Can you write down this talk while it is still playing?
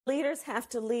Leaders have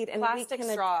to lead, and Plastic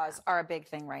straws are a big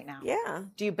thing right now. Yeah.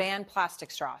 Do you ban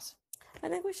plastic straws? I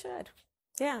think we should.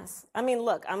 Yes. I mean,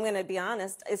 look, I'm going to be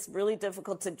honest. It's really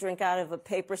difficult to drink out of a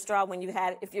paper straw when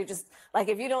if you're just, like,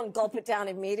 if you don't gulp it down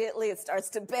immediately, it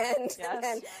starts to bend.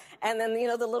 Yes. And then,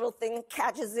 the little thing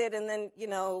catches it. And then,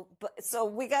 so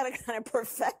we got to kind of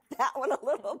perfect that one a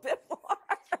little bit more.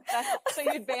 So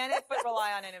you'd ban it, but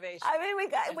rely on innovation. I mean, we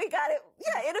got it.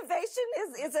 Yeah, innovation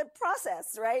is a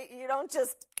process, right? You don't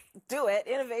just do it.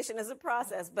 Innovation is a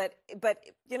process, but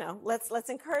let's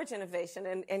encourage innovation,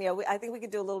 and I think we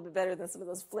could do a little bit better than some of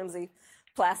those flimsy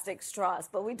plastic straws,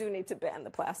 but we do need to ban the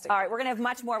plastic. All right, we're going to have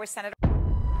much more with Senator